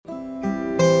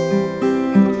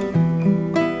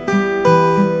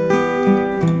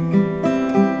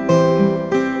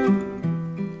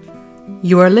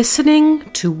You are listening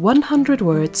to 100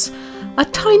 Words, a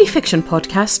tiny fiction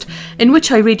podcast in which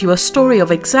I read you a story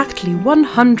of exactly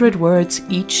 100 words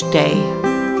each day.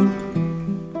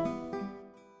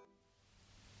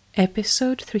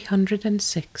 Episode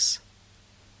 306.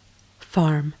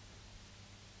 Farm.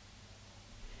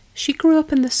 She grew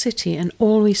up in the city and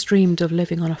always dreamed of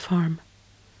living on a farm.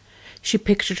 She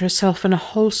pictured herself in a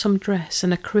wholesome dress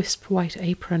and a crisp white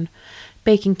apron,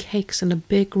 baking cakes in a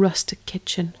big rustic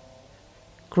kitchen,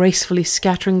 gracefully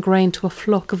scattering grain to a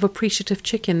flock of appreciative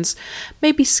chickens,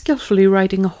 maybe skillfully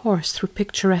riding a horse through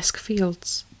picturesque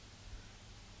fields.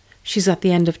 She's at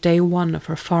the end of day 1 of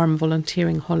her farm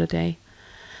volunteering holiday.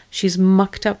 She's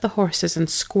mucked out the horses and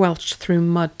squelched through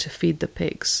mud to feed the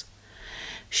pigs.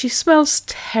 She smells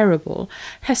terrible,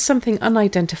 has something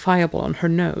unidentifiable on her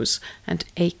nose, and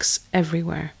aches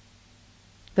everywhere.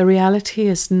 The reality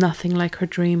is nothing like her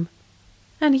dream,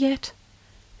 and yet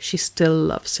she still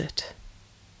loves it.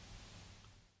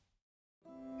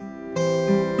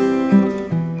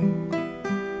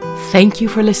 Thank you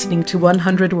for listening to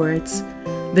 100 Words.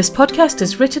 This podcast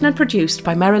is written and produced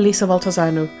by Marilisa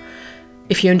Valtazano.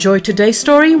 If you enjoyed today's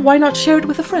story, why not share it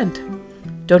with a friend?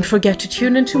 Don't forget to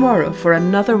tune in tomorrow for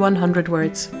another 100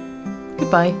 Words.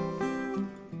 Goodbye.